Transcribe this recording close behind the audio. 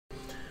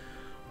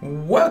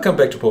Welcome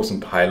back to Post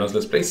and Pylons.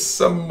 Let's play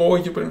some more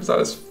Europa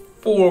Universalis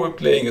IV. We're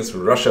playing as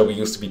Russia. We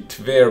used to be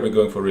Tver. We're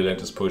going for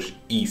Relentless Push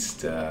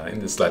East in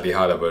the slightly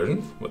harder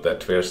version with that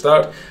Tver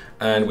start.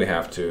 And we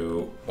have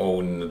to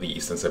own the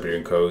Eastern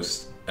Siberian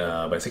coast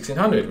by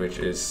 1600, which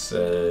is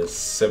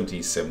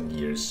 77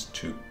 years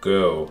to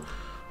go.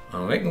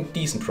 I'm making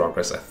decent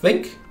progress, I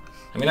think.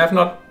 I mean, I've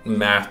not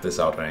mathed this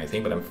out or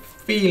anything, but I'm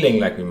feeling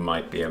like we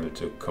might be able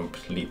to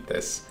complete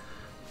this.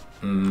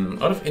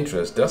 Out of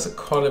interest, does a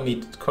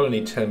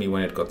colony tell me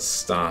when it got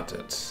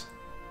started?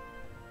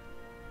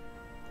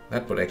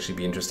 That would actually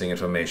be interesting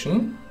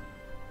information.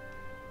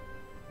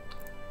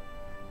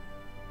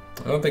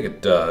 I don't think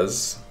it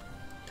does.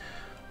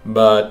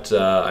 But,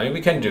 I mean,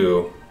 we can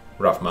do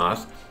rough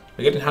math.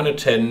 We're getting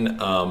 110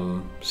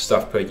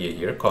 stuff per year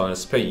here,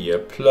 colonists per year,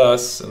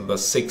 plus the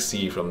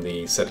 60 from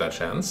the settler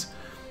chance.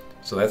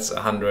 So that's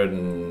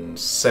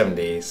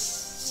 170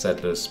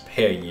 settlers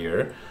per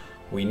year.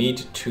 We need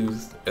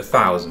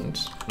 1,000.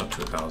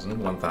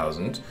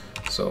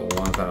 So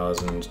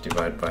 1,000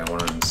 divided by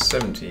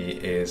 170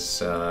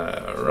 is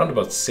around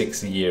about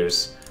 6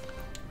 years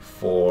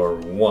for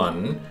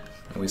one.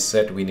 And we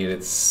said we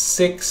needed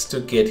 6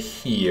 to get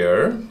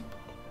here.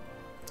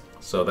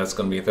 So that's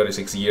going to be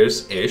 36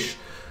 years-ish.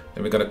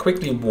 And we're going to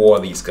quickly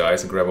war these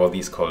guys and grab all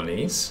these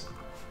colonies.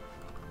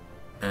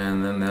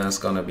 And then there's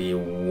going to be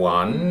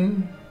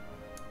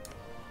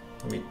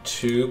maybe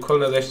 2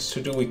 colonizations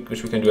to do,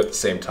 which we can do at the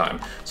same time.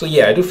 So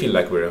yeah, I do feel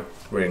like we're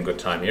in good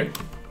time here.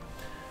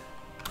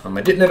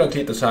 I did not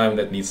complete the time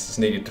that is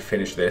needed to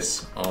finish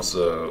this.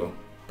 Also,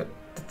 but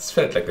it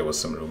felt like there was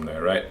some room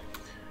there, right?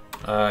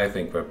 I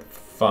think we're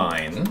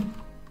fine.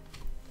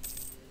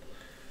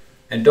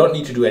 And don't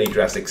need to do any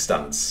drastic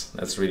stunts.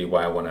 That's really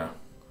why I want to...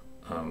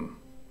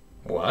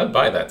 well, I'll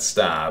buy that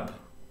stab.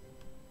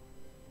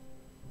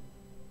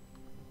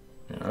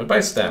 Yeah, I'll buy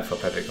a stab for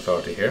Patrick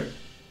Authority here.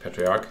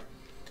 Patriarch.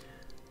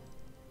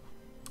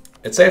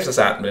 It saves us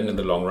admin in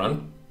the long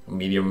run,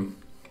 medium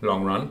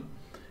long run.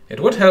 It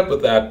would help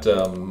with that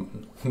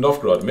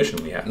Novgorod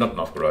mission we had, not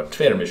Novgorod,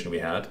 Tver mission we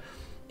had,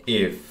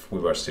 if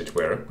we were to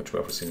Tver, which we're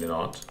obviously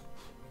not.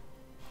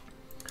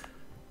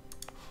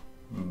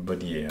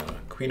 But yeah,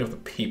 Queen of the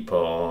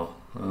People.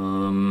 Yeah,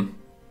 I'm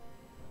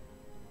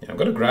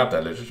gonna grab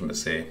that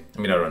legitimacy. I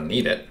mean, I don't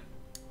need it,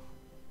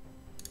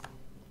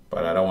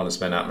 but I don't want to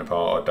spend admin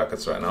power or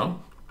ducats right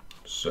now,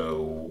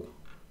 so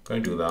I'm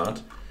gonna do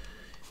that.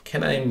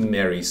 Can I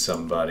marry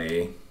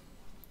somebody?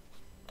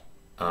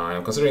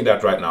 I'm considering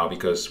that right now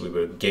because we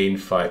will gain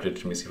 5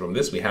 legitimacy from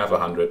this. We have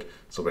 100,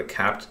 so we're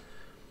capped.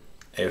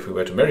 If we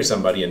were to marry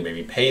somebody and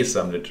maybe pay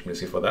some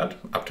legitimacy for that,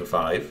 up to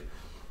 5,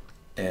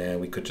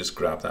 we could just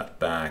grab that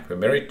back. We're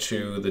married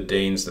to the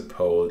Danes, the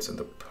Poles, and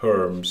the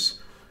Perms.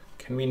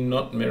 Can we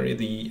not marry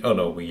the... Oh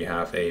no, we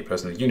have a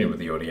personal union with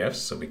the ODFs,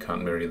 so we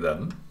can't marry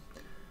them.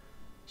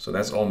 So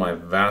that's all my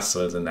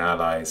vassals and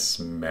allies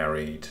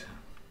married.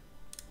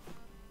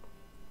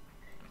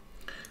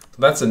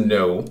 So that's a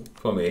no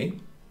for me,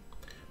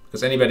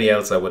 because anybody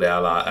else I would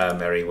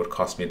marry would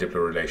cost me a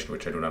diplo relation,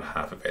 which I do not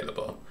have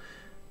available.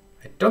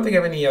 I don't think I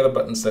have any other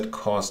buttons that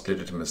cost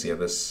legitimacy at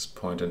this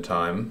point in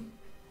time.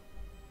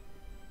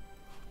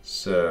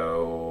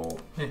 So,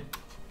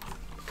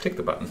 click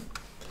the button.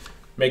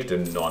 Make it a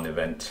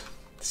non-event.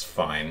 It's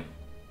fine.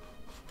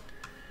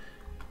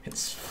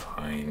 It's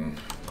fine.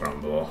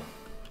 Grumble.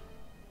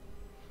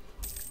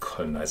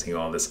 Colonizing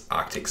all this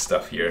Arctic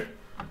stuff here.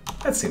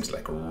 That seems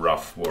like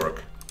rough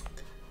work.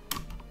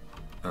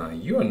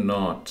 You are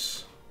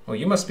not... Oh,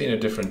 you must be in a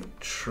different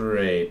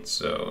trade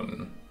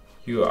zone.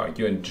 You are.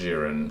 You're in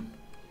Jiren.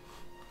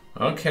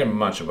 I don't care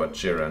much about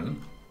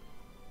Jiren.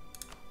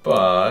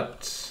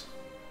 But...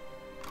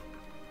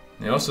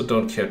 I also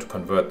don't care to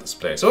convert this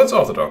place. Oh, it's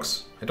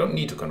Orthodox. I don't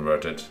need to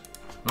convert it.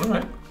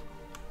 Alright.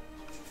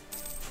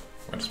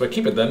 Might as well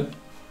keep it then.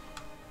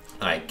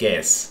 I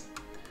guess.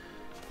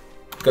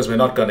 Because we're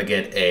not gonna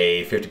get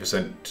a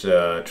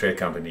 50% trade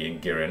company in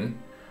Jiren.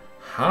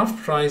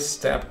 Half price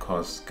stab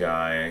cost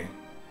guy.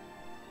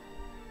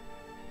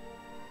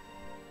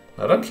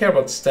 I don't care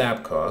about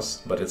stab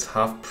cost, but it's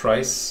half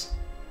price.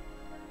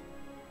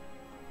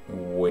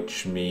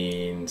 Which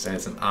means, and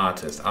it's an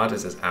artist.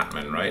 Artist is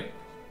admin, right?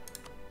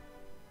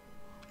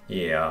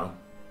 Yeah.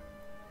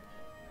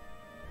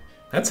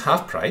 That's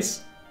half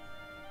price.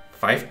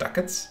 5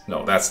 ducats?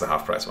 No, that's the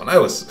half price one. I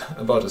was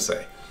about to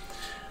say.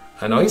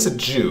 I know he's a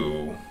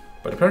Jew,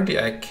 but apparently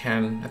I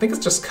can... I think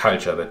it's just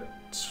culture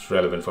that's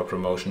relevant for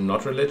promotion,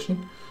 not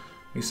religion.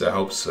 At least I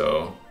hope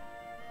so.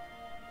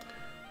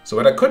 So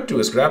what I could do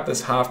is grab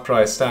this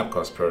half-price stab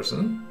cost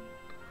person,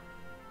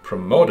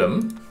 promote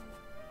him,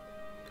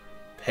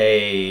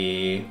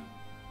 pay...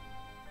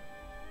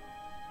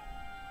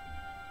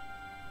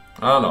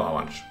 I don't know how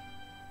much.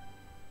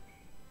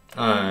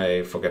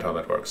 I forget how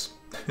that works.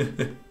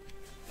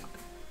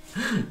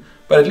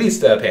 But at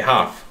least pay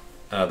half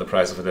the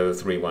price of a level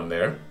 3 one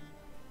there.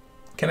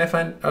 Can I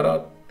find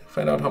out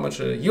how much...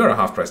 you're a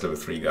half-price level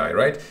 3 guy,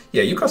 right?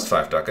 Yeah, you cost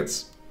 5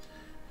 ducats.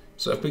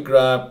 So if we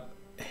grab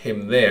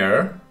him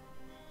there,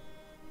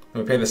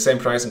 We pay the same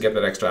price and get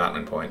that extra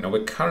admin point. Now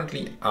we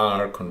currently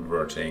are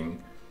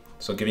converting,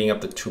 so giving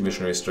up the 2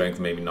 missionary strength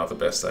maybe not the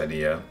best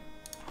idea,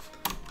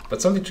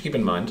 but something to keep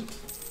in mind.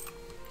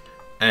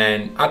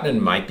 And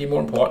admin might be more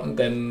important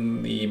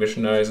than the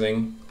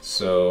missionarizing,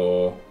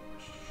 so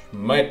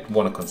might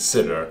want to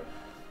consider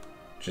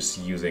just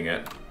using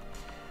it.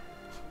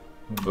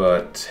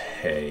 But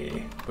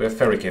hey, we're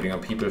fabricating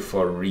on people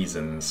for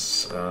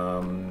reasons.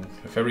 We're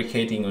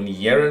fabricating on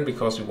Yeren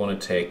because we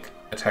want to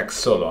attack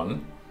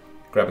Solon,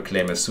 grab a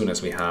claim as soon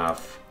as we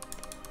have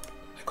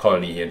a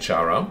colony here in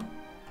Chara.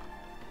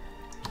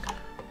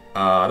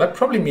 That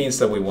probably means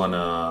that we want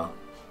to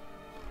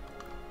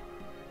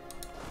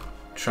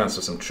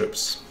transfer some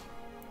troops.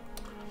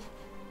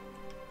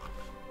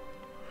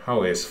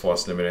 How is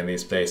force limit in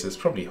these places?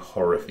 Probably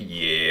horrific.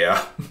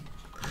 Yeah.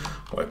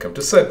 Welcome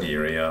to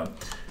Siberia.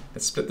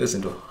 Let's split this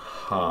into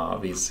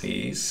half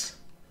VCs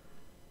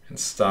and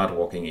start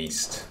walking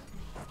east.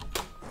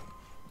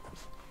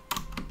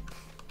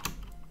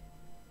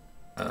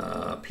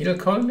 Penal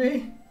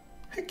colony?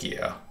 Heck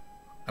yeah.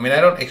 I mean,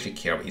 I don't actually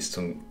care about East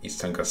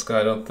Tunguska,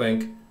 I don't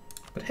think,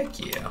 but heck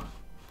yeah.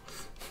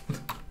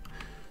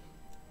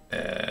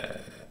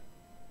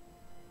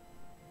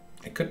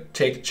 I could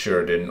take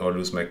Cherdin or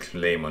lose my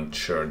claim on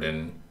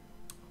Cherdin.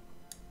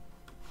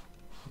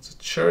 What's a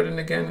Cherdin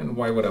again, and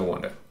why would I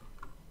want it?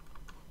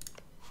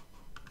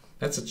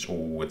 That's a...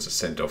 oh, it's a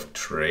center of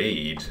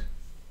trade.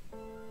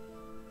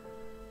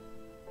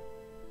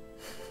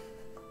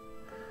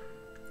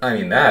 I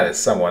mean, that is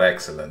somewhat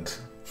excellent.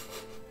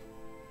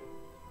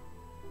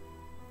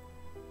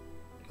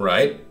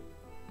 Right?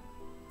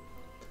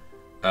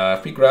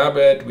 If we grab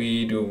it,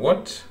 we do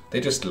what? They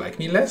just like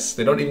me less?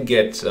 They don't even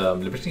get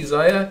Liberty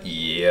Desire?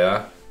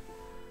 Yeah.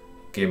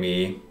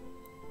 Gimme.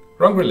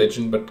 Wrong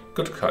religion, but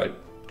good cult.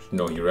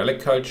 No,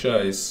 Uralic culture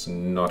is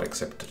not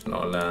accepted in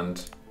our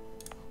land.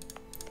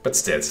 But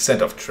still, it's a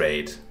center of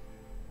trade.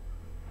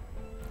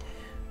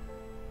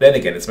 Then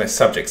again, it's my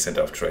subject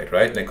center of trade,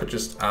 right? And I could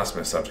just ask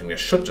my subject, I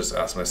should just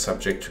ask my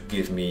subject to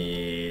give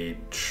me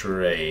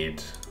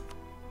trade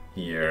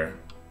here.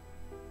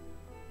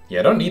 Yeah,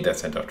 I don't need that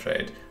center of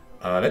trade.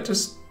 Let's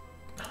just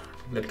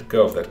let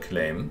go of that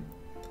claim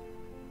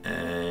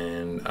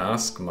and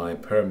ask my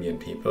Permian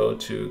people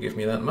to give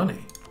me that money.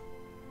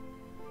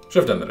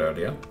 Should have done that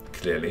earlier,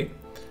 clearly.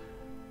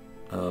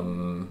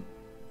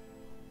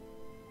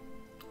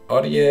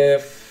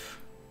 Odiev.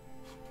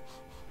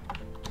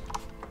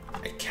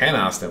 I can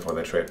ask them for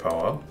their trade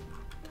power,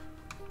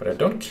 but I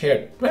don't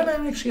care. Well,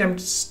 I'm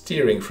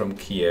steering from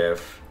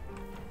Kiev,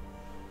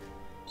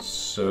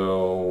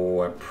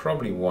 so I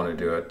probably want to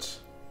do it.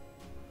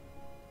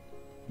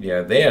 Yeah,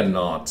 they are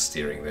not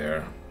steering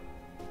there,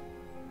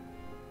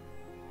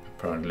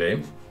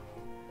 apparently.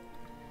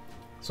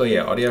 So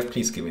yeah, Odiev,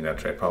 please give me that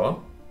trade power.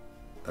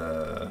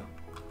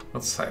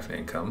 What's siphon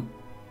income?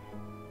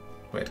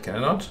 Wait, can I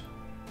not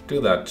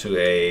do that to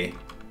a...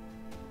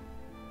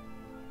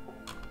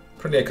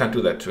 Apparently I can't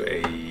do that to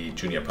a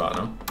junior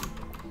partner.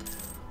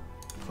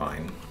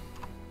 Fine.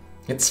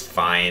 It's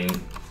fine.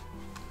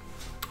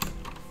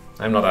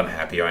 I'm not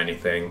unhappy or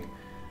anything.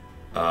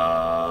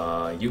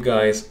 You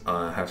guys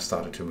have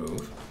started to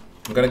move.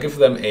 I'm gonna give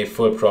them a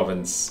full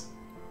province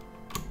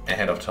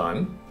ahead of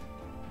time.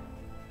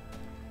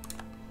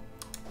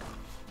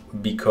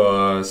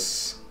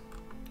 Because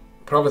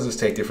provinces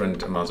take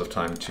different amounts of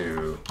time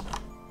to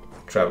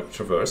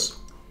traverse.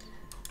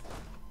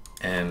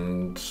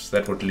 And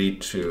that would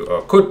lead to,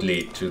 or could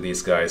lead to,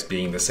 these guys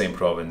being the same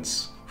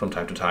province from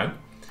time to time.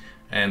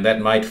 And that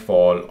might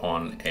fall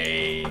on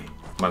a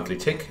monthly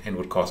tick and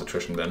would cause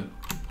attrition then.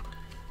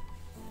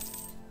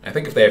 I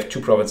think if they have 2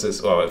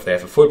 provinces, or if they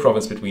have a full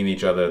province between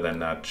each other, then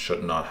that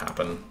should not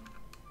happen.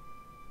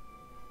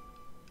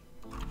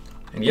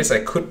 And yes, I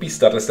could be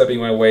stepping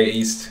my way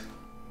east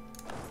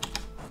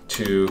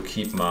to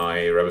keep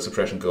my rebel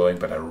suppression going,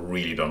 but I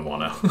really don't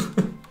wanna.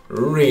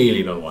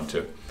 Really don't want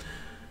to.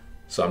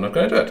 So I'm not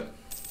gonna do it.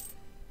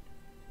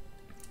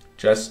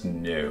 Just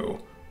no.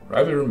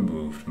 Rival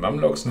removed.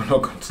 Mamluks no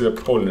longer consider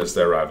Poland as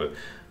their rival.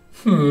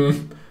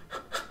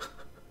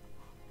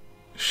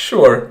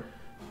 Sure.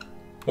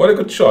 What a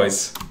good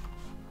choice.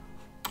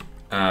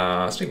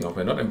 Speaking of,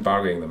 we're not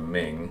embargoing the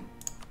Ming.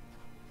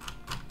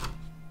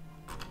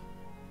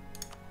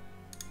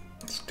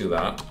 Let's do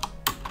that.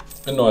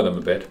 Annoy them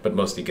a bit, but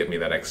mostly give me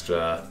that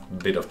extra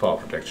bit of power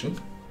protection.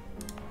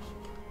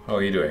 How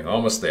are you doing?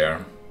 Almost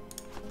there.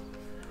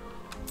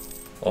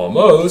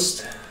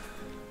 Almost.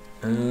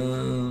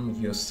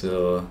 You're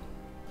still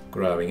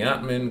grabbing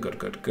admin. Good,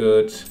 good,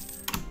 good.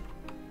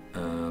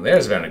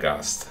 There's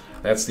Vernegast.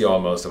 That's the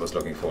almost I was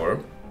looking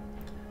for.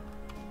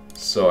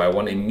 So I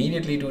want to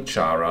immediately do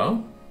Chara.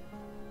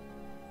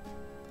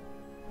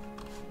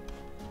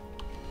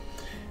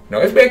 Now,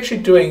 if we're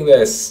actually doing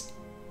this,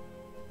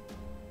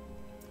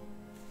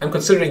 I'm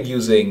considering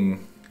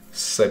using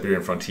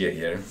Siberian Frontier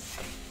here.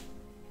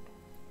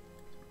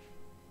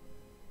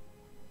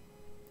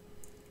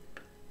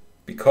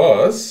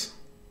 Because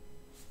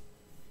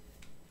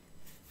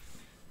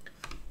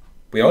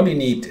we only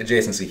need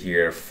adjacency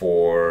here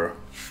for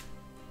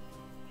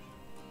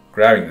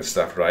grabbing this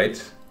stuff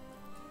right.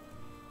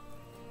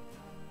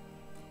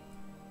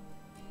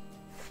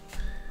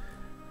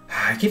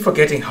 I keep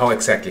forgetting how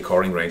exactly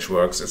coring range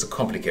works. It's a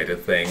complicated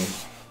thing.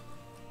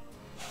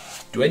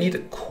 Do I need a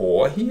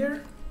core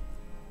here?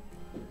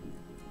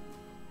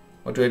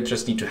 Or do I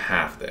just need to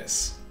have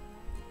this?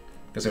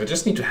 Because if I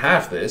just need to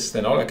have this,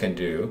 then all I can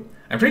do...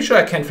 I'm pretty sure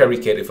I can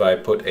fabricate if I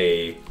put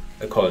a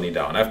colony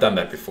down. I've done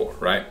that before,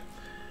 right?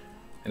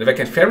 And if I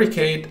can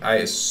fabricate, I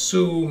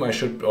assume I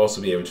should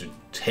also be able to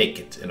take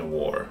it in a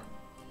war.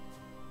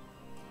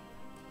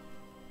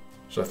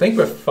 So I think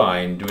we're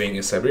fine doing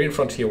a Siberian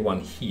Frontier 1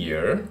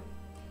 here.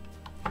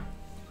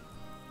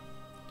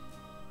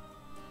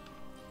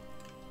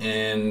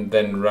 And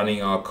then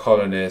running our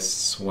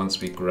colonists once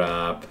we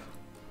grab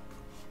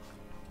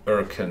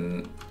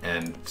Urken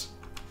and,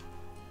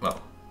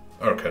 well,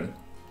 Urken,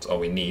 that's all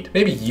we need.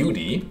 Maybe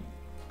UD,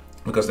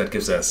 because that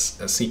gives us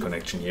a sea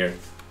connection here.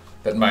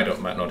 That might or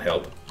might not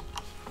help.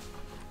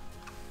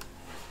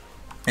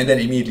 And then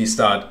immediately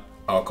start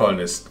our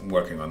colonists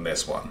working on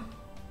this one.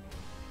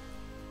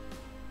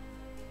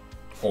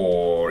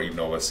 Or even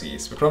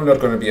overseas. We're probably not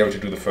going to be able to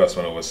do the first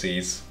one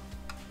overseas.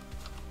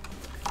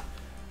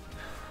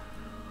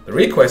 The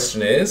real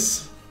question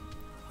is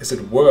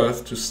it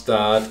worth to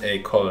start a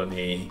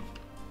colony?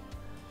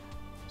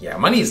 Yeah,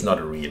 money is not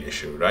a real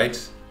issue,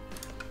 right?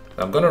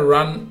 I'm gonna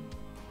run...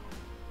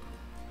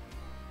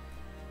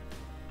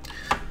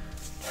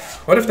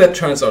 What if that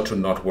turns out to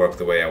not work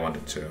the way I want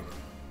it to?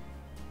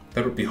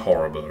 That would be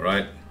horrible,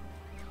 right?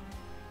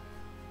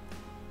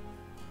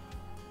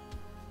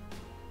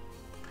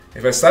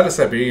 If I start a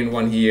Siberian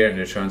one here and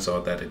it turns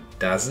out that it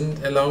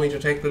doesn't allow me to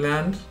take the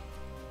land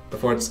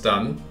before it's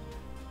done,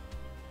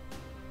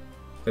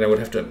 then I would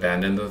have to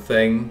abandon the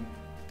thing.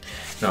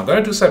 Now I'm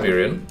gonna do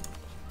Siberian.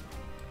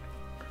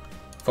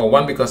 For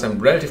one, because I'm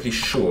relatively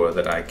sure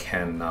that I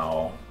can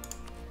now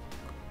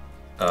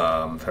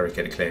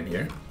fabricate a claim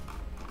here.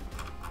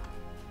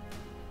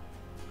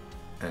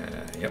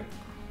 Yep.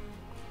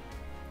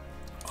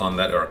 On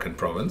that Urken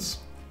province.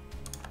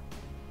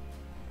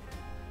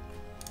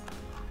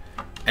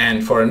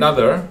 And for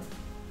another,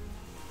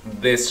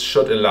 this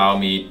should allow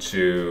me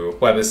to,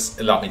 well, this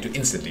allowed me to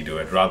instantly do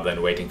it rather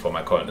than waiting for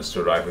my colonists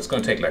to arrive. It's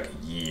going to take like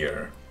a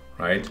year,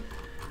 right?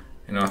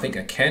 You know, I think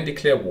I can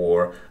declare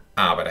war.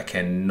 But I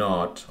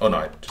cannot. Oh no,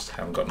 I just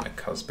haven't got my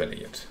casus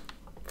belli yet.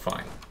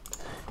 Fine.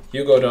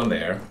 You go down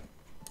there.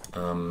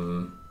 How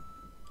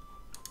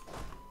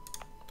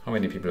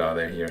many people are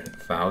there here?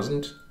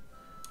 1,000?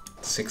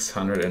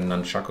 600 and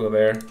Nunchaku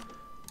there.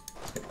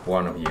 Let's get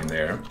one of you in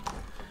there.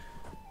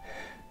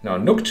 Now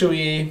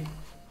Nuktui.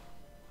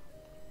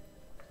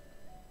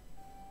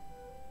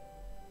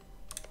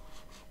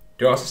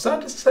 Do I also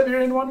start this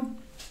Siberian one?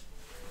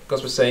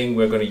 Because we're saying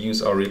we're going to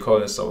use our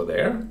colonists over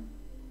there.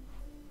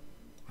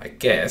 I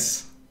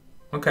guess.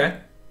 Okay.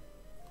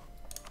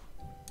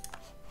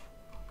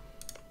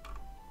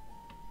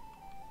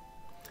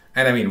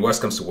 And I mean,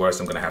 worst comes to worst,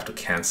 I'm gonna have to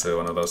cancel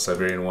one of those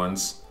Siberian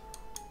ones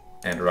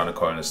and run a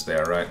colonist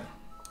there, right?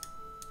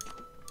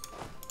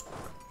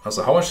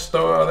 Also, how much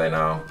slower are they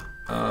now?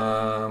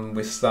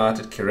 We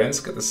started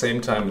Kerensk at the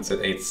same time. It's at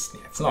 8.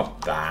 It's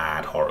not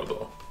that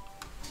horrible.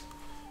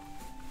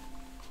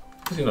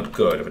 It's really not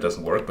good if it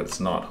doesn't work, but it's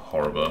not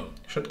horrible.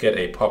 Should get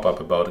a pop-up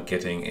about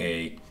getting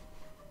a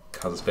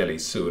casus belli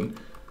soon.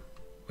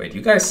 Wait,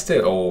 you guys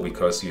still... Oh,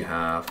 because you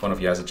have... One of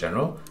you has a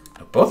general?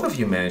 Now, both of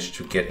you managed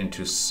to get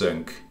into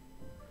sync.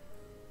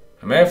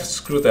 I may have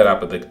screwed that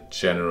up with the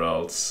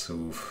generals.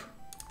 Oof.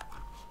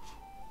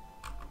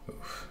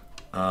 Oof.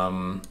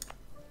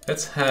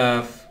 Let's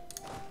have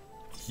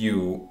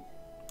you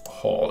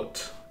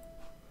halt.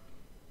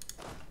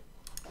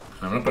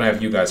 I'm not gonna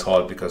have you guys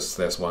halt because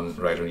there's one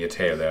right on your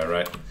tail there,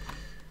 right?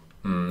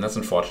 That's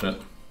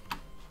unfortunate.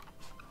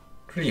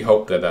 Really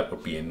hope that that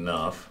would be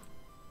enough.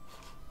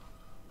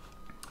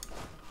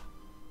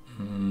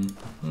 You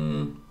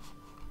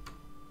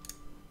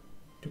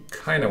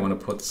kind of want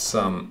to put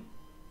some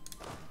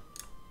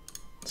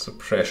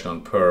suppression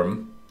on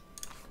perm,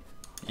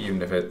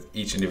 even if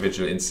each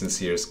individual instance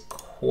here is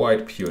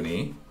quite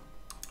puny.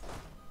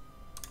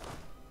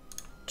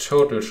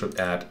 Total should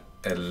add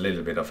a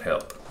little bit of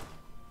help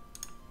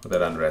with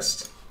that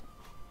unrest.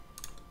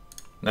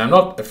 Now, I'm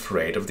not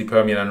afraid of the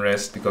Permian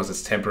unrest because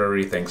it's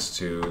temporary thanks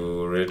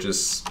to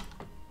religious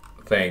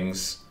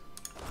things,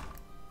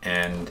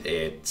 and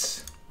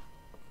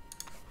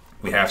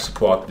we have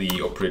support the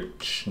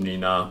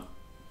Oprichnina.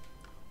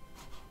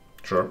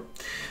 Sure.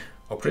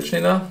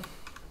 Oprichnina?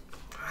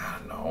 I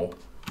don't know.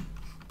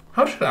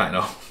 How should I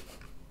know?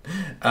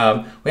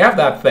 We have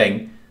that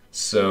thing,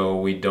 so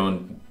we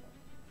don't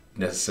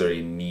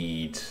necessarily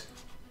need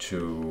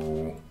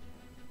to...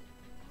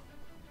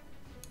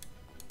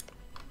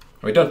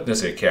 We don't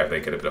necessarily care if they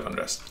get a bit of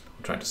unrest,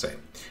 I'm trying to say.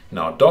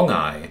 Now,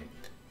 Dongai,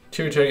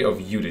 territory of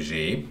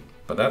Udigi,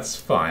 but that's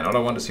fine. All I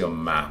want is your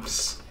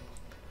maps.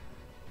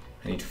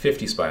 I need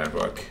 50 spy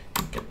network.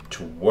 Get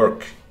to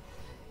work.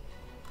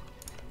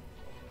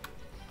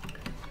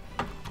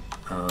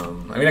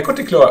 I mean, I could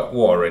declare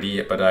war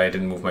already, but I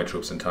didn't move my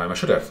troops in time. I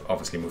should have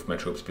obviously moved my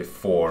troops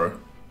before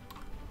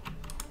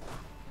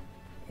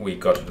we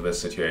got into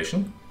this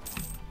situation.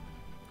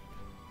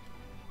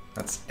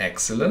 That's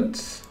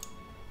excellent.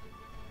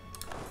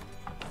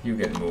 You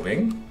get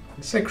moving. Did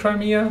you say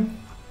Crimea?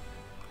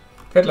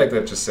 I felt like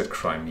that just said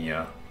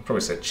Crimea. I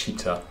probably said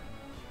Cheetah.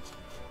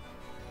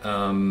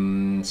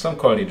 Some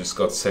colony just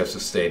got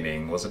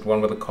self-sustaining. Was it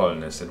one with a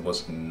colonist? It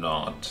was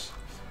not.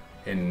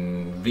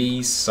 In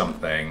V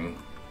something.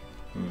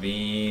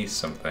 V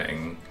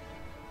something.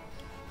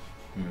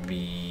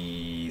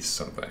 V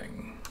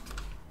something.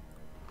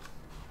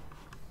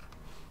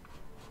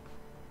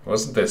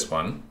 Wasn't this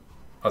one?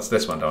 Oh, it's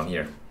this one down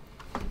here.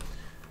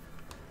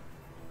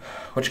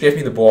 Which gave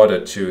me the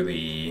border to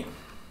the...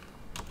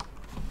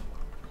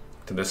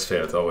 to this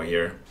field over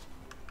here.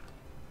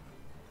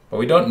 But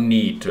we don't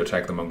need to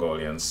attack the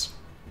Mongolians.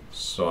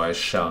 So I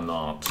shall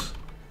not.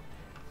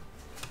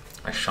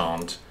 I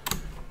shan't.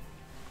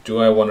 Do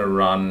I want to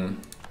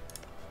run?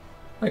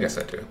 I guess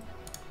I do.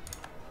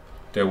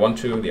 Do I want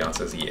to? The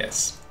answer is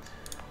yes.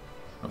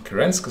 Now,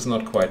 Kerensk is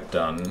not quite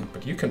done,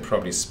 but you can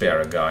probably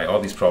spare a guy. All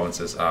these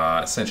provinces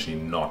are essentially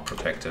not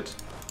protected.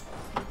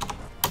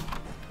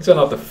 These are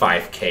not the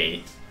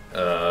 5k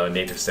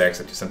native stacks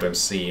that you sometimes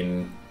see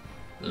in,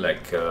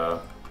 like, the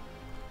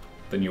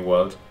New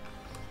World.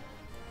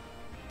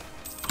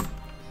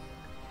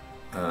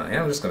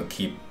 Yeah, I'm just gonna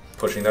keep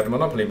pushing that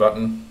monopoly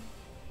button.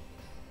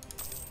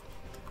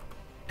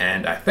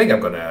 And I think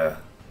I'm gonna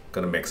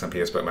make St.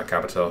 Petersburg my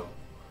capital.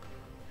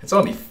 It's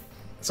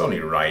only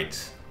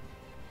right.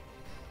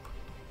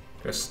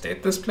 Do I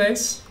state this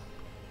place?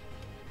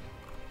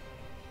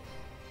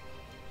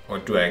 Or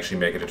do I actually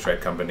make it a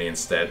trade company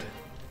instead?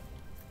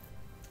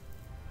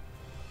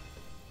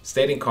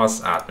 Stating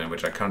costs admin,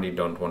 which I currently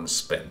don't want to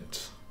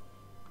spend.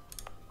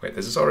 Wait,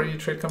 this is already a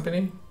trade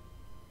company?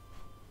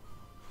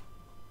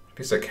 At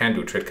least I can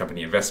do trade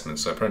company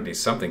investments, so apparently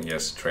something here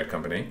is a trade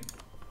company.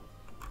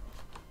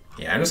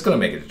 Yeah, I'm just gonna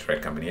make it a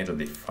trade company, it'll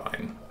be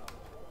fine.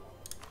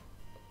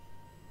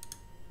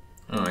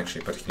 I don't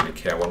actually particularly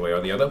care one way or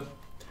the other.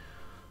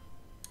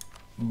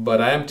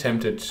 But I am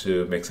tempted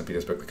to make St.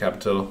 Petersburg the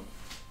capital.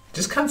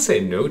 Just can't say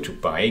no to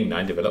buying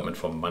 9 development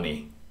for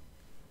money.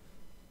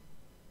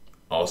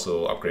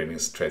 Also upgrading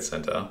this trade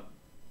center.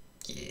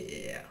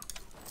 Yeah.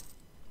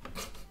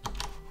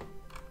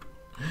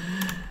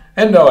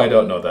 And no, I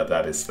don't know that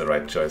that is the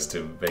right choice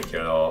to make here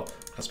at all.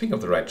 Now, speaking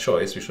of the right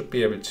choice, we should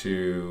be able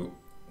to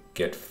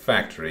get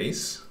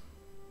factories.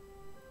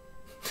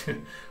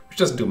 Which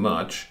doesn't do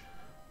much,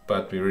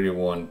 but we really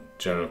want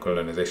general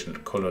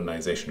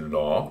colonization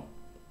law.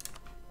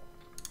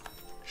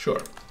 Sure.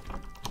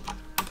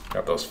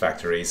 Grab those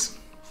factories.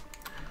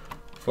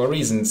 For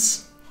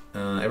reasons,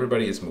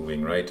 everybody is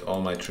moving, right?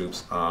 All my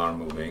troops are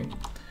moving.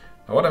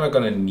 Now, what am I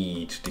gonna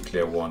need to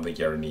declare war on the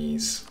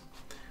Yerenese?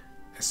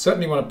 I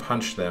certainly want to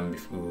punch them.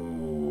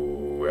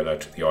 Ooh, hello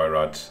to the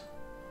Oirat.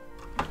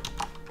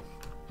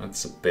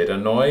 That's a bit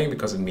annoying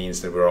because it means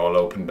that we're all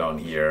open down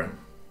here.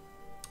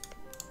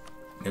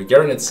 Now,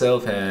 Yeren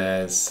itself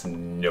has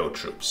no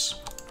troops.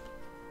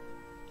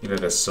 Either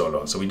there's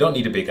Solon, so we don't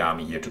need a big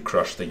army here to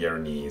crush the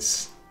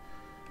Yerenese.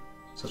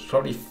 So it's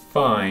probably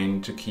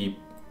fine to keep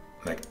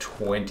like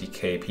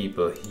 20k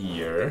people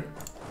here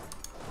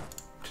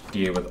to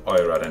deal with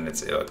Oirat and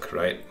its ilk,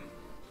 right?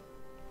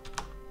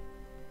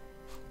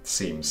 It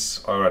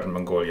seems Oirat and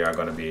Mongolia are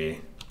gonna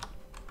be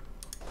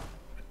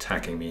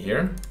attacking me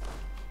here.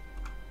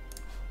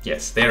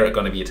 Yes, they're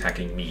gonna be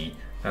attacking me.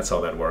 That's how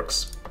that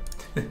works.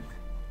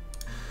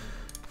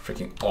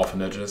 Freaking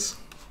orphanages.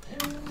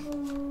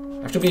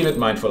 I have to be a bit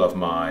mindful of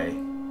my...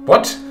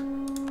 What?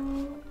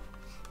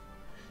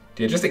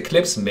 Did you just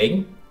eclipse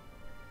Ming?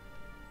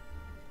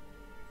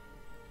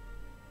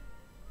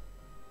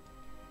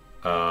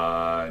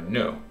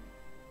 No.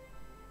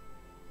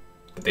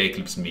 Did they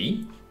eclipse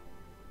me?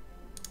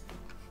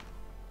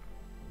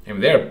 I mean,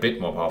 they're a bit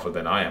more powerful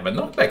than I am, but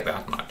not like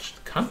that much.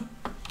 Can't...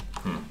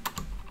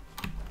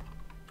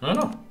 I don't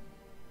know.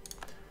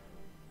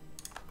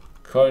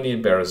 Colony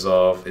in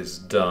Berezov is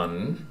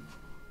done.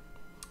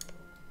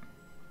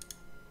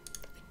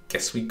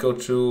 Guess we go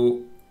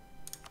to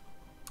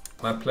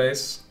that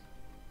place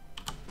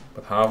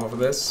with half of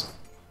this.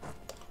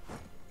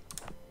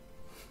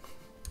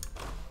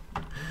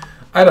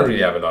 I don't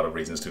really have a lot of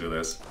reasons to do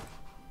this.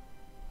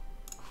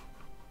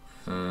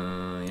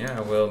 Yeah,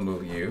 I will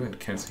move you and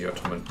cancel your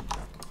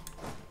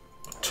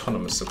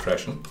autonomous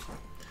suppression.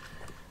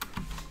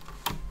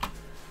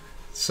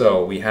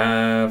 So we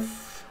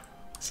have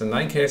it's a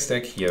 9k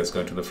stack here that's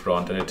going to the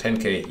front and a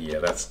 10k here.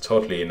 That's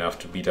totally enough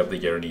to beat up the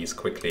Yerenese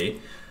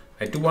quickly.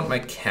 I do want my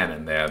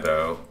cannon there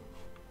though.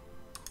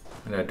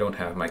 And I don't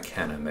have my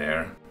cannon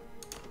there.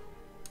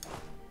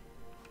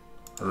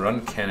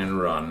 Run, cannon,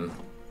 run.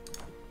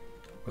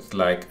 With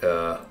like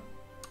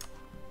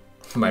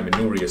my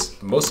most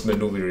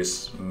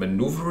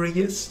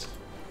maneuverist?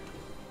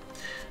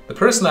 The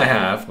person I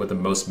have with the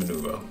most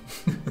maneuver.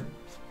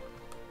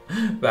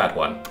 That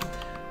one.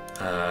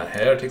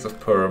 Heretics of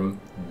Perm,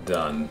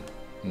 done.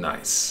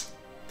 Nice.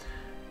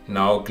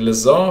 Now,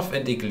 Glazov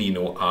and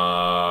Iglino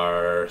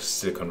are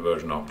still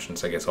conversion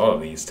options. I guess all of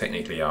these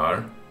technically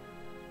are.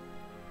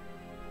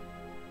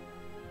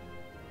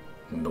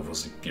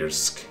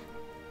 Novosibirsk.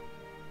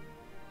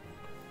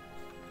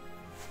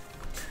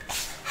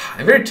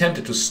 I'm very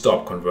tempted to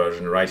stop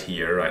conversion right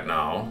here, right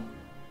now.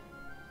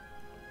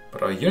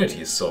 But our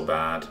unity is so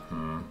bad.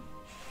 And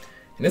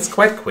it's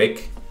quite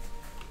quick.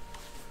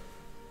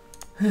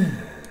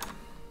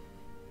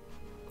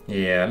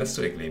 Yeah, let's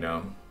do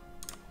Iglino.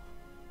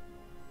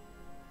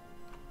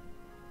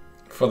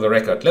 For the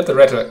record, let the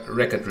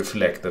record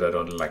reflect that I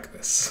don't like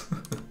this.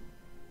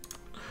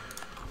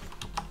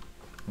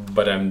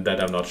 But I'm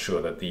not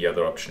sure that the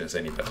other option is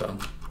any better.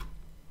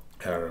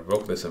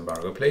 Revoke this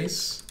embargo,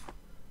 please.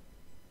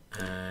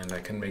 And I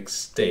can make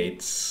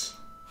states.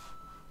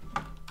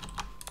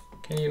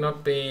 Can you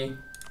not be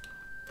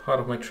part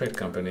of my trade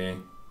company?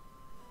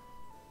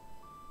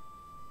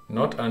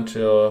 Not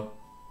until...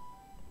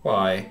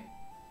 Why?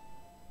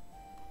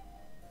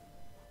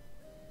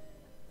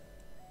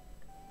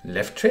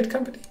 Left trade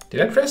company?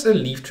 Did I press the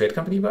leave trade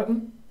company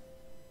button?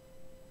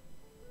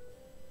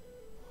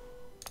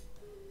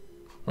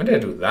 When did I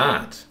do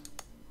that?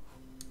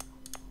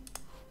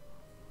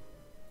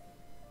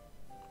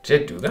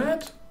 Did I do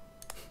that?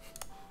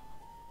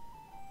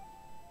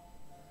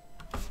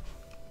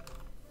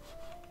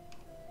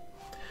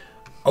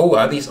 Oh,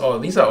 are these all?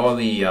 These are all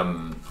the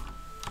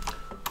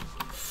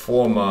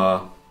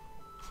former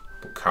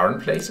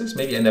current places.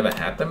 Maybe I never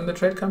had them in the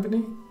trade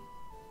company.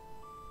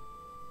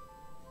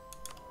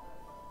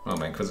 Oh,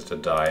 my Inquisitor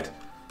died.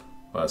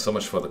 Well, so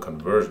much for the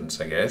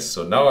conversions, I guess.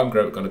 So now I'm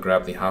going to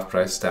grab the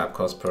half-price stab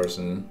cost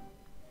person.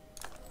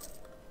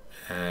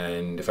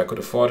 And if I could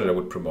afford it, I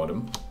would promote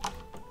him.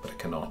 But I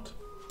cannot.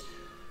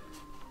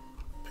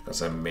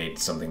 Because I made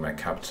something my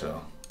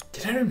capital.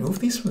 Did I remove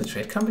these from the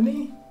trade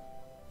company?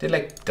 Did I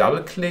like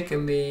double-click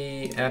in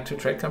the add to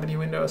trade company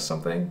window or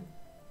something?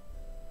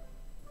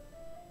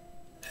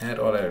 Add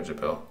all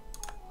eligible.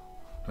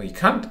 Oh, you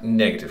can't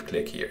negative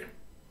click here.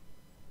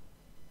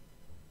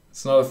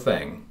 It's not a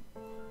thing.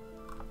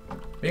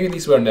 Maybe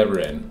these were never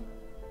in.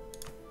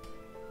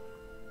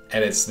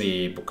 And it's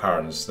the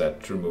Bukharans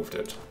that removed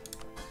it.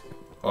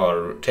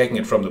 Or taking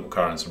it from the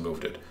Bukharans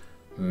removed it.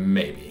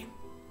 Maybe.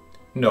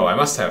 No, I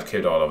must have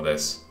killed all of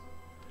this.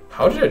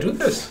 How did I do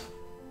this?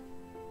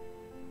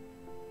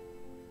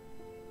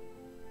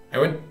 I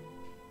went...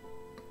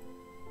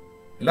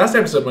 Last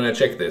episode when I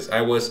checked this,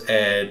 I was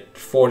at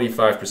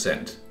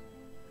 45%.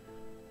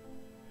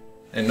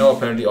 And now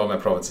apparently all my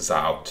provinces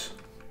are out.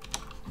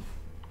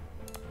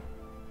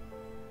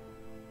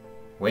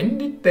 When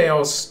did they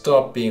all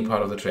stop being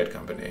part of the trade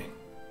company?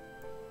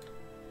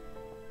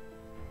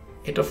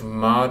 8th of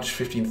March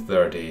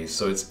 1530,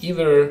 so it's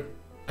either...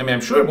 I mean,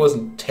 I'm sure it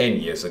wasn't 10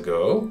 years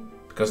ago,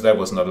 because that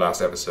was not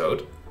last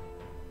episode.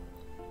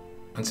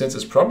 And since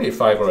it's probably a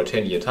 5 or a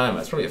 10 year timer,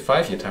 it's probably a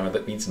 5-year timer,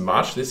 that means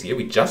March this year,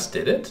 we just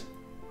did it?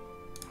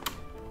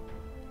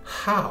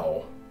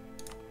 How?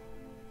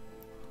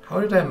 How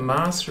did I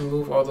mass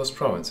remove all those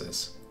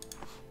provinces?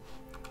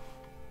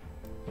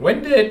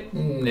 When did it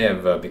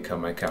never become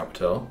my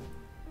capital?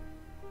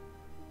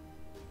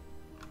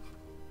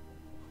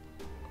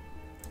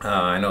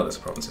 I know there's a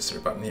province history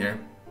button here.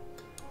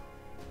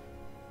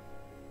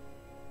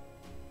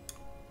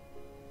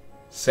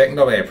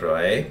 2nd of April,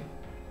 eh?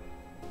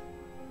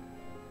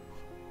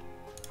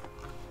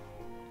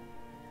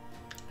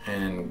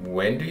 And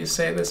when do you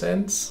say this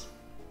ends?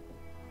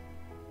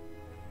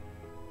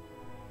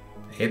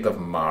 8th of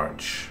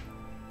March.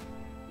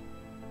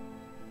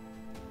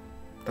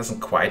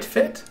 Doesn't quite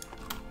fit?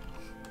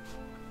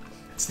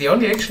 It's the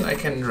only action I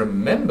can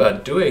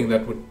remember doing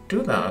that would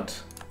do that.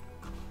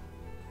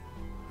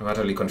 I'm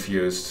utterly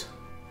confused.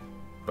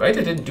 Right?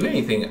 I didn't do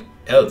anything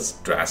else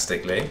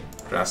drastic. And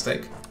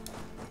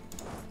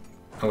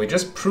we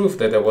just proved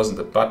that there wasn't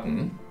a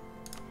button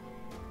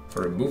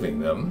for removing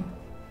them.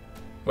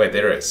 Wait,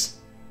 there is.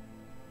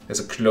 There's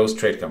a close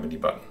trade company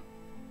button.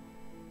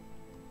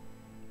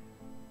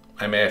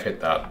 I may have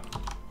hit that.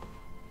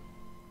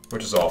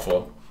 Which is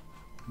awful.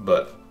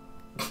 But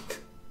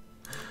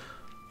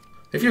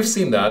if you've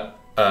seen that,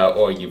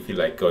 or you feel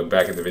like going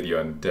back in the video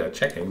and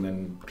checking,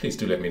 then please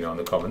do let me know in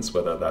the comments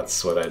whether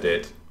that's what I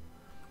did.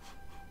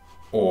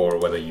 Or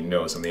whether you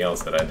know something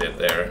else that I did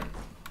there.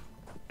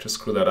 Just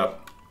screw that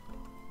up.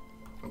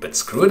 But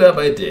screw it up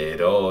I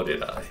did, oh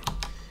did I.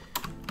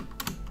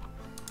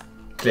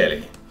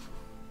 Clearly.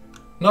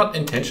 Not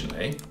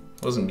intentionally. It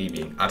wasn't me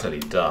being utterly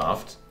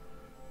daft.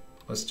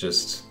 It was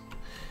just...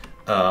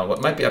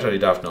 what might be utterly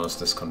daft now is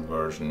this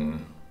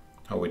conversion.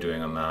 How are we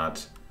doing on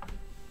that?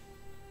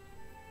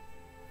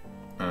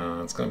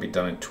 It's going to be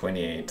done in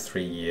 28,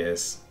 3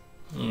 years.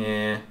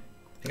 Yeah,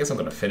 I guess I'm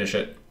going to finish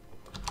it.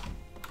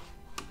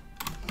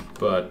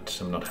 But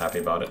I'm not happy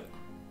about it.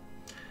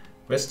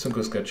 West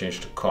Tunguska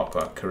changed to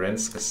copper.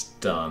 Kerensk is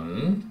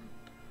done.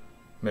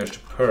 Marriage to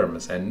Perm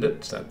is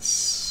ended.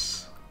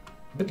 That's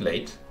a bit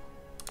late.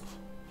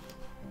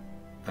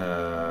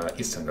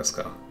 East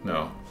Tunguska.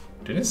 No.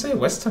 Didn't it say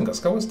West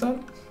Tunguska was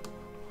done?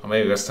 Or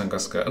maybe West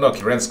Tunguska. No,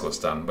 Kirensko's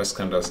done. West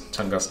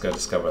Tunguska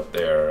discovered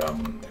their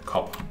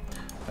copper.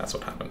 That's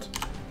what happened.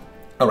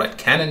 Alright,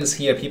 cannon is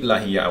here, people are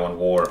here. I want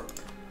war.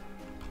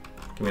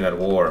 Give me that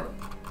war.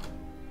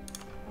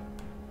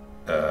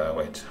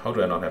 Wait, how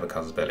do I not have a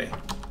casus belli?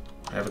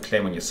 I have a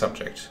claim on your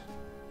subject.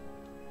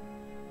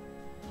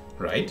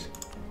 Right? Do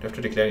you have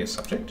to declare your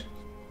subject?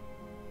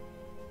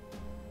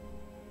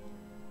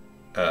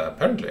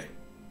 Apparently.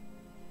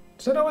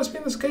 Has that always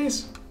been this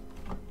case?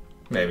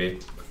 Maybe.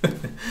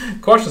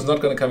 Caution's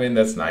not going to come in,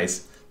 that's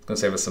nice. It's going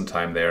to save us some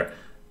time there.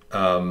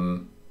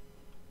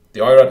 The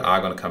Oirat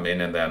are going to come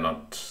in and they're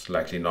not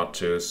likely not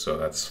to, so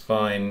that's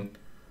fine.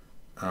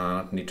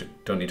 Don't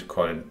need to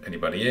call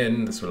anybody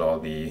in. This will all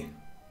be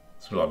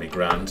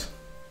grand.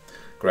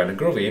 Grand and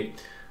groovy.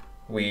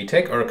 We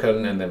take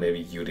Urkel and then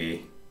maybe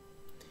Yudi.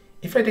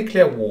 If I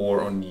declare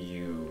war on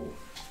you...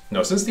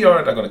 No, since the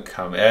Oirat are going to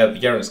come...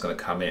 Yaren is going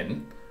to come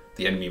in.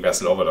 The enemy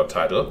vessel overlord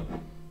title.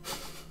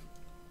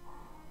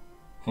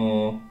 We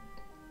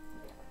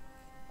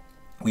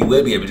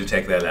will be able to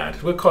take their land.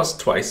 It will cost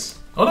twice.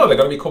 Oh no, they're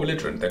going to be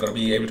co-belligerent. They're going to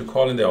be able to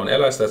call in their own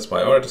allies. That's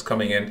why Oirat is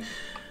coming in.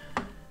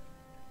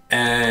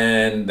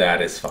 And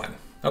that is fine.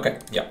 Okay,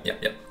 yeah.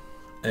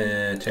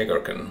 Take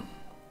Urken.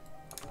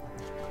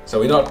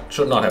 So we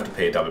should not have to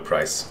pay a double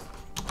price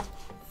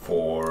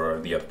for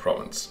the other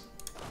province.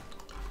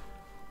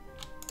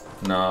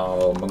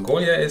 Now,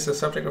 Mongolia is a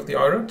subject of the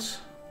Oirat?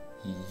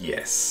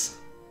 Yes.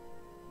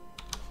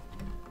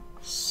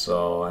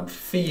 So I'm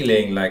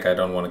feeling like I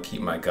don't want to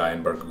keep my guy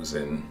in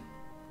Barguzin.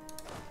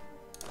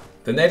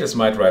 The natives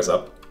might rise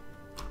up,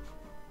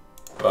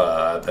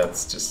 but that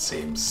just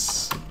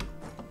seems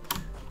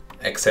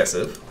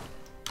excessive.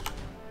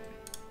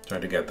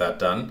 Trying to get that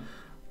done.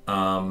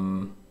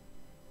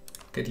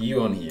 Get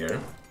you on here.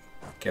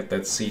 Get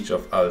that siege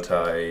of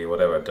Altai,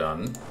 whatever,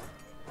 done.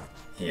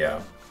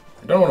 Yeah.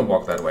 I don't want to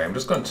walk that way. I'm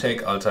just going to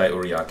take Altai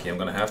Uriaki. I'm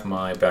going to have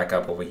my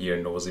backup over here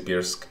in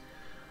Novosibirsk.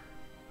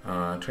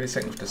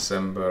 22nd of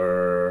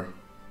December,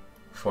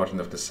 14th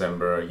of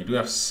December. You do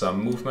have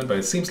some movement, but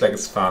it seems like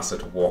it's faster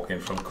to walk in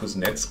from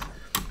Kuznetsk.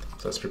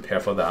 So let's prepare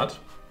for that.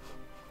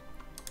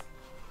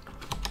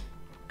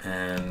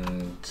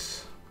 And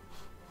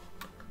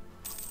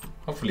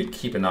hopefully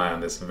keep an eye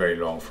on this very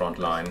long front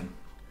line.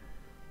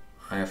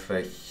 I have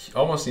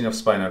almost enough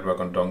spy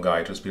network on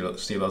Dongai to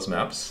steal those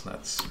maps.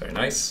 That's very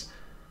nice.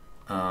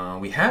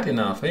 We had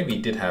enough, maybe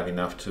we did have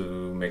enough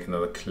to make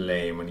another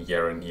claim on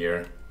Yaren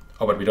here.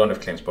 Oh, but we don't have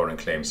claims borrowing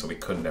claims, so we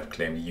couldn't have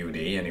claimed UD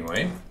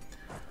anyway.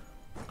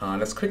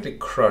 Let's quickly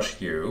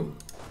crush you.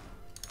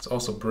 Let's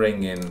also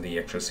bring in the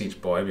actual siege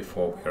boy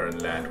before we are in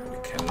land where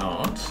we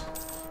cannot.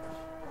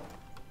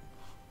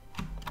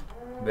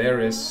 There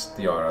is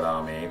the Oirat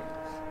army.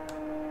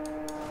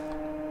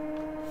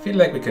 Feel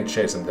like we can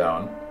chase him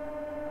down.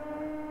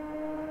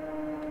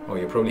 Oh,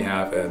 you probably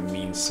have a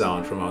mean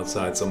sound from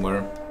outside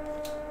somewhere.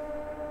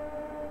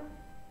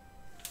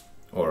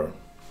 Or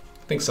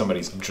I think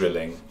somebody's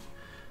drilling.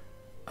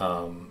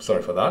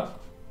 Sorry for that.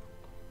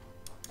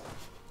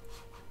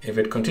 If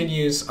it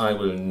continues, I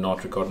will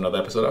not record another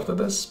episode after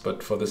this,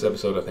 but for this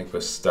episode I think we're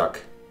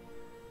stuck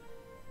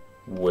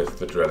with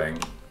the drilling.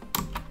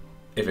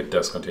 If it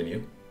does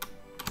continue.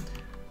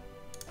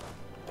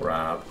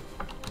 Grab.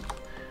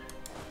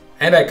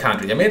 And I can't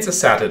really, I mean it's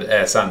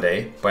a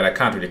Sunday, but I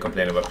can't really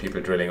complain about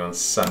people drilling on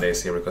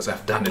Sundays here because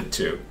I've done it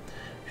too.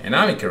 An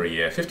army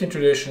career, 15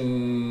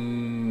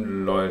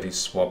 tradition, loyalty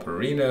swap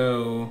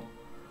Reno,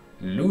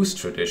 lose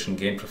tradition,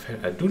 gain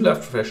profession. I do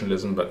love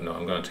professionalism, but no,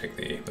 I'm gonna take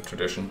the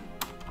tradition.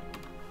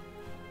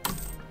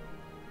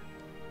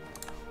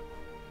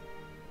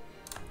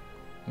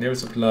 Naval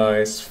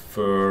supplies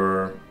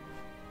for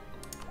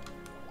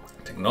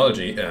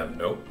technology,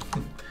 no.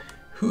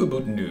 Who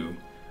about new?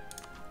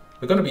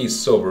 We're gonna be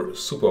super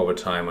over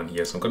time on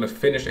here, so I'm gonna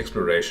finish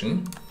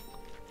exploration.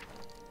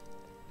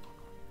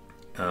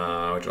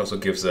 Which also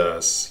gives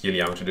us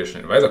yearly army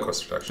tradition and advisor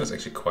cost reduction. It's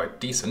actually quite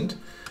decent.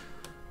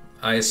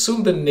 I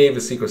assume the Naval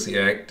Secrecy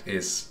Act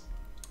is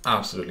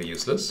absolutely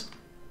useless,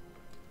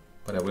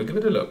 but I will give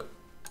it a look.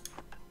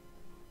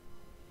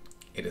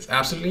 It is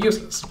absolutely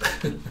useless.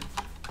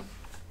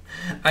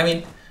 I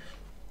mean,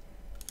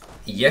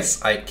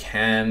 yes, I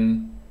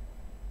can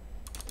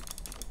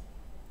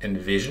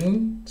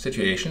envision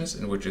situations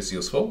in which it's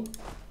useful,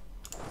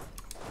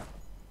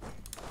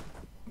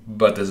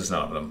 but this is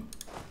none of them.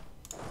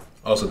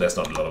 Also, there's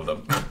not a lot of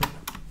them.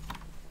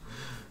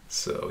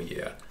 So,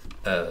 yeah.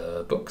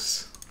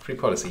 Books. Free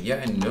policy.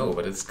 Yeah, I know,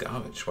 but it's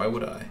garbage. Why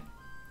would I?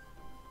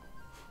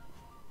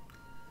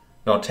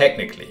 Now,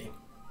 technically,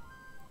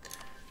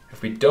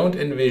 if we don't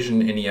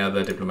envision any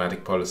other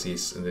diplomatic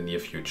policies in the near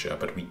future,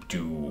 but we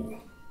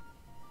do.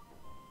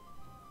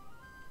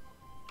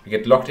 We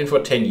get locked in for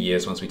 10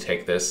 years once we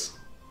take this,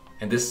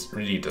 and this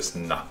really does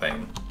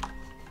nothing.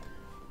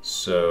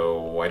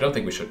 So, I don't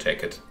think we should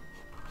take it.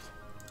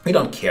 We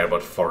don't care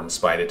about foreign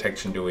spy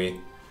detection, do we?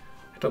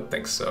 I don't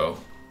think so.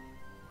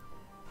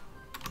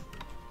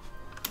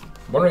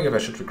 I'm wondering if I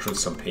should recruit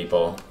some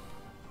people.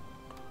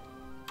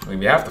 I mean,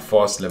 we have the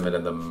force limit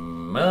and the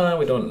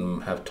We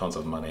don't have tons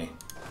of money.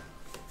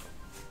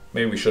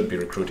 Maybe we should be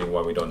recruiting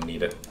while we don't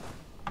need it.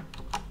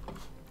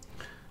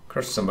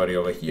 Crush somebody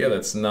over here,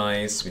 that's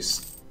nice. We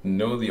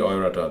know the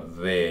Oirat are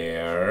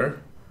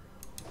there,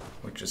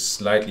 which is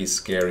slightly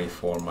scary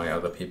for my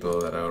other people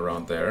that are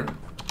around there.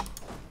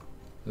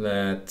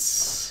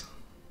 Let's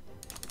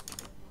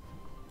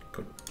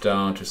go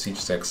down to siege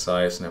stack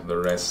size and have the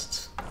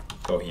rest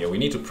go here. We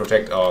need to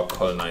protect our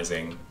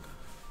colonizing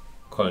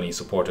colony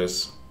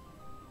supporters.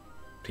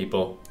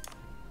 People.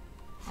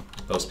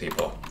 Those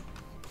people.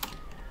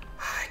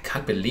 I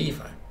can't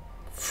believe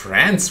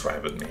France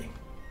rivaled me.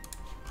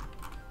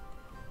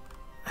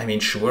 I mean,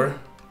 sure.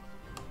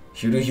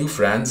 You do you,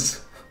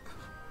 France.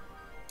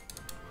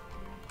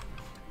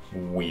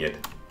 Weird.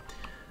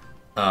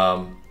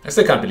 I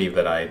still can't believe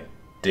that I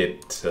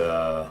did...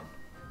 that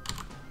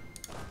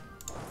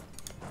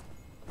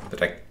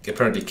I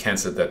apparently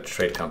cancelled that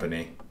trade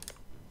company.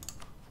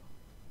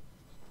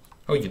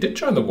 Oh, you did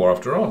join the war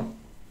after all.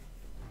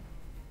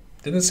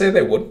 Didn't say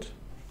they wouldn't.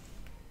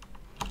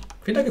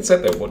 I feel like it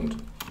said they wouldn't.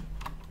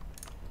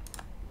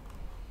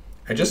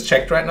 I just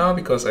checked right now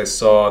because I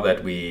saw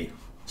that we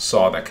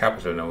saw that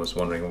capital and I was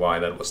wondering why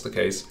that was the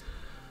case.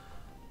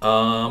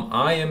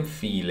 I am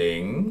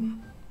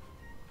feeling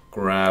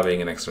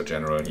grabbing an extra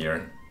general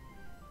here.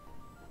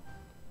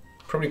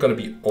 Probably gonna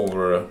be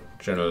over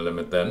general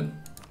limit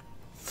then.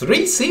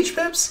 3 siege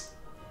pips?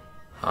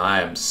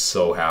 I am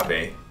so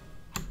happy.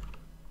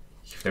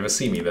 You've never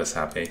seen me this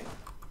happy.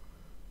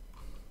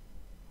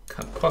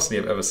 Can't possibly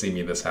have ever seen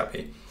me this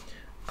happy.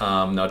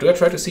 Now, do I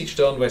try to siege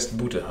down West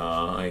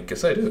Butaha? I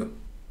guess I do.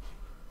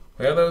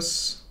 Where are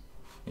those?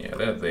 Yeah,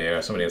 they're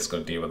there. Somebody else is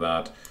going to deal with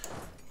that.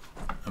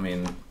 I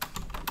mean,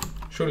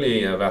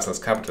 surely Vassal's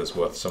capital is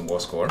worth some war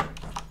score.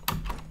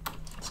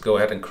 Let's go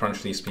ahead and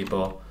crunch these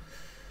people.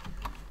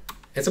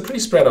 It's a pretty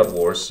spread out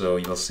war, so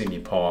you'll see me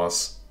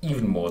pause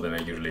even more than I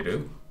usually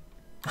do.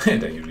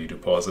 And I usually do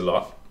pause a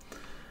lot.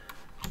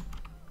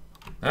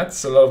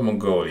 That's a lot of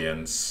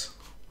Mongolians.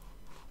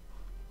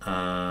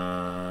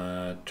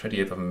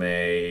 28th of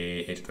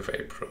May, 8th of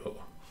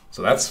April.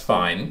 So that's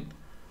fine.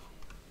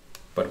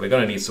 But we're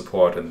gonna need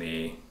support in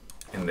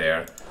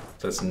there.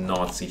 So let's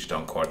not siege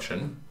down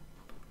Korchin.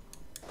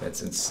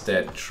 Let's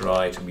instead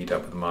try to meet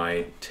up with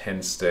my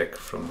 10 stack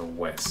from the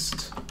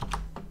west.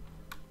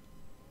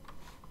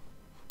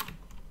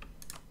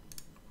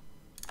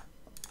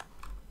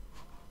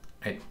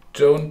 I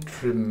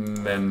don't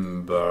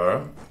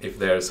remember if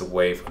there's a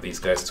way for these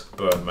guys to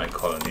burn my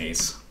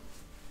colonies.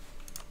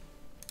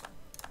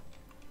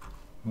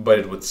 But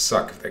it would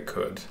suck if they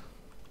could.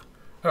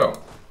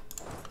 Oh.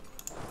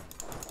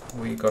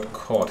 We got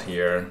caught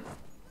here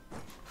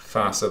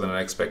faster than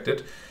I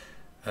expected.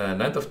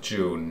 9th of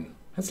June.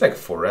 That's like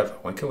forever.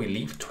 When can we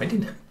leave?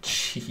 29.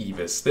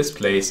 Jeebus. This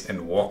place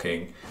and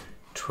walking.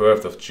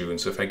 12th of June.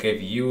 So if I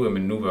gave you a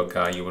maneuver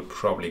guy, you would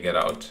probably get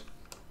out.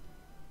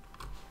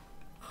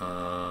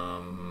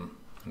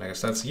 And I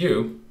guess that's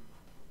you.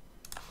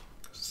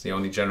 It's the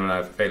only general I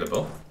have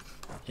available.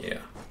 Yeah.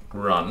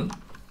 Run.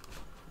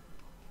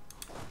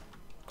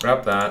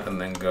 Grab that and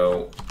then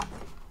go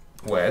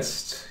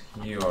west.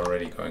 You are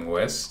already going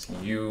west.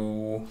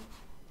 You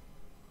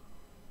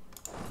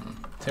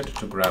tempted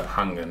to grab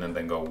Hangen and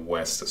then go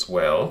west as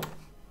well.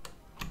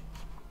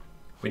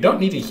 We don't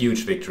need a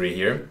huge victory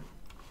here,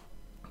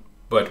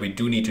 but we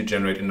do need to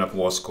generate enough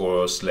war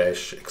score /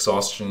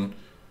 exhaustion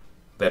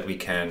that we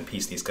can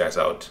piece these guys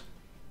out.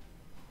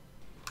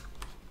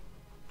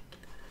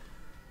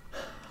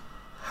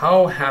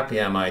 How happy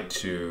am I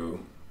to...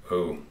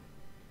 Oh.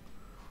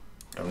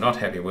 What I'm not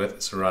happy with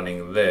is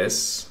running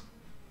this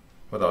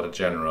without a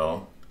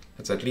general.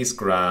 Let's at least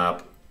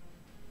grab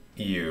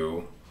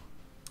you.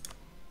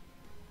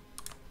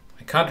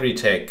 I can't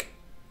retake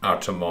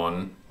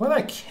Artemon. Well,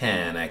 I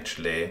can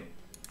actually.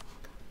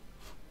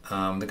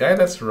 The guy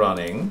that's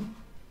running...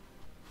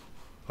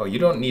 Oh, you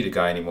don't need a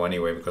guy anymore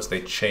anyway because they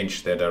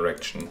changed their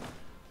direction.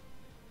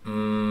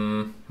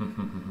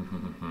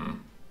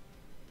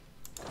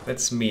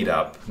 Let's meet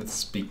up.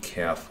 Let's be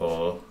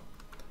careful.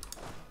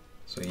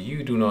 So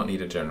you do not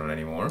need a general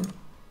anymore.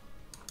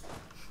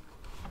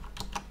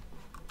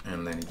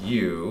 And then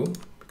you,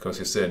 because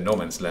you're still in no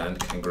man's land,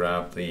 can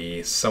grab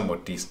the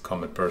somewhat decent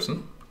combat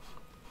person.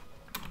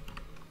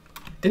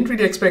 Didn't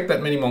really expect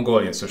that many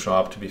Mongolians to show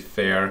up, to be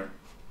fair.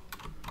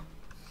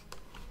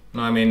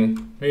 No, I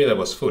mean, maybe that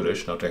was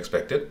foolish not to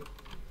expect it.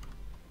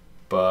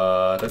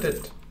 But I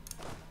did.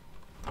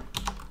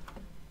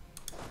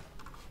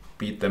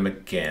 Beat them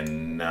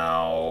again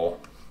now.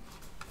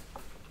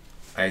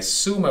 I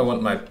assume I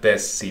want my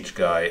best siege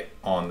guy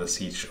on the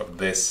siege of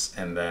this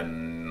and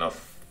then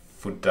of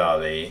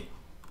Fudali.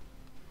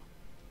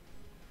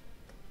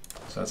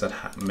 So let's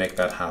make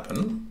that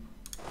happen.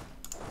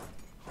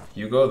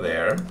 You go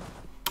there.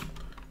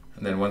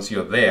 And then once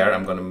you're there,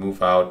 I'm going to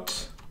move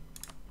out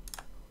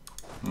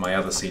my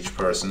other siege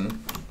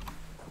person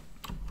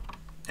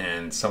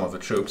and some of the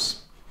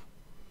troops.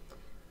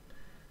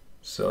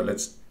 So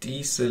let's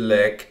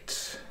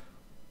deselect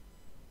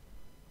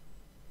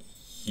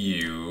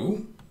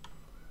you.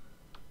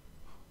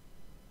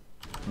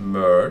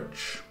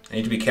 merge. I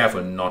need to be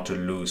careful not to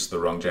lose the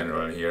wrong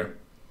general here.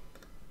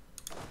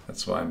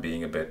 That's why I'm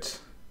being a bit...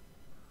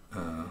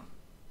 I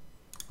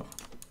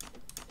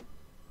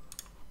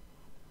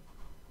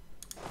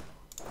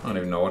don't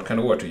even know what kind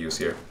of word to use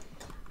here.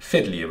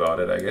 Fiddly about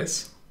it, I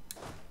guess.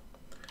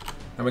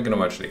 And we're gonna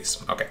merge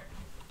these. Okay.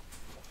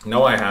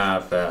 Now I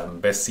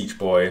have best siege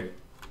boy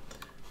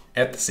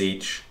at the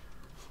siege.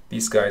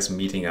 These guys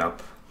meeting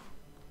up.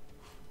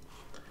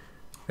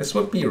 This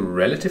would be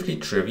relatively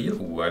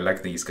trivial. Ooh, I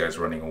like these guys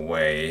running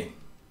away.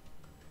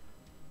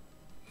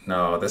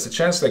 Now, there's a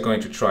chance they're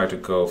going to try to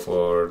go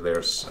for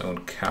their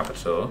own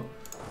capital.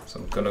 So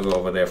I'm gonna go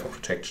over there for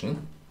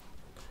protection.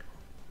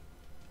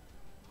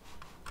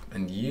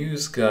 And you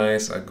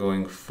guys are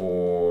going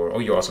for... Oh,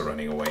 you're also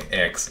running away.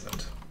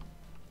 Excellent.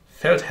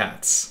 Felt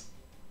hats.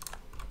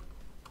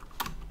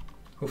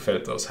 Who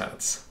felt those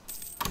hats?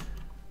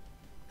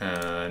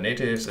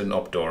 Natives in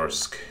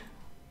Obdorsk.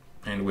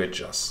 And we're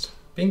just.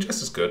 Being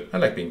just is good. I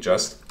like being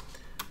just.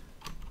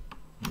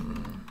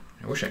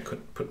 I wish I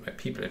could put my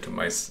people into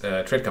my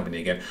trade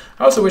company again.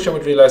 I also wish I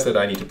would realize that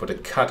I need to put a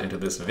cut into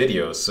this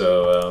video.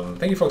 So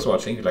thank you folks for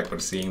watching. If you like what you're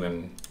seeing,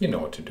 then you know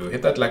what to do.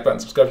 Hit that like button,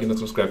 subscribe if you're not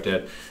subscribed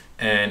yet.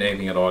 And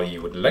anything at all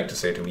you would like to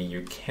say to me,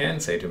 you can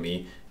say to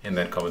me in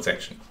that comment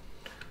section.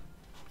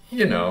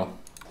 You know,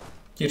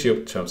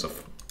 YouTube, terms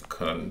of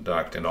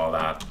conduct and all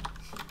that.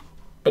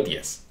 But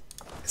yes,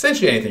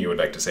 essentially anything you would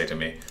like to say to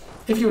me.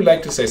 If you would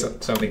like to say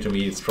something to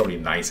me, it's probably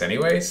nice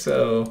anyway,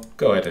 so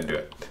go ahead and do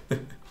it.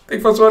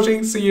 Thanks for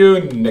watching, see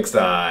you next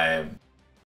time.